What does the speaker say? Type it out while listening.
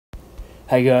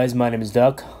Hi guys, my name is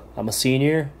Duck. I'm a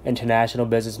senior international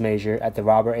business major at the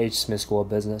Robert H. Smith School of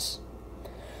Business.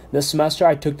 This semester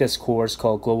I took this course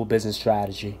called Global Business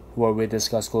Strategy, where we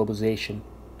discuss globalization.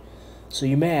 So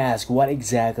you may ask, what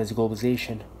exactly is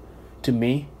globalization? To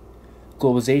me,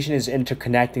 globalization is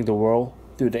interconnecting the world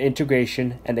through the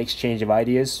integration and exchange of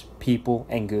ideas, people,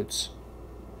 and goods.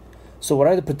 So what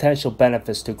are the potential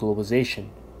benefits to globalization?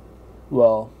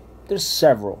 Well, there's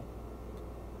several.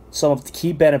 Some of the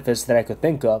key benefits that I could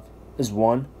think of is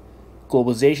 1.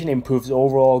 Globalization improves the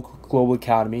overall global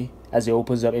economy as it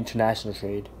opens up international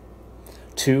trade.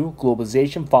 2.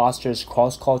 Globalization fosters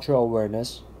cross-cultural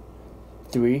awareness.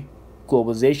 3.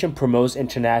 Globalization promotes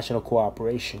international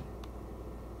cooperation.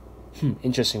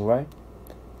 Interesting, right?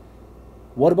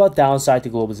 What about downside to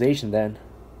globalization then?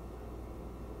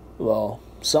 Well,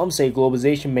 some say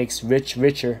globalization makes rich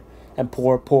richer and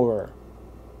poor poorer.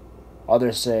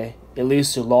 Others say it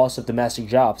leads to loss of domestic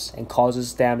jobs and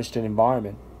causes damage to the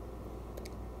environment.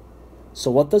 So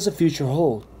what does the future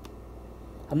hold?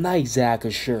 I'm not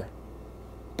exactly sure,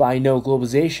 but I know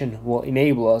globalization will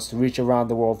enable us to reach around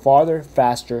the world farther,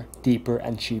 faster, deeper,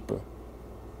 and cheaper.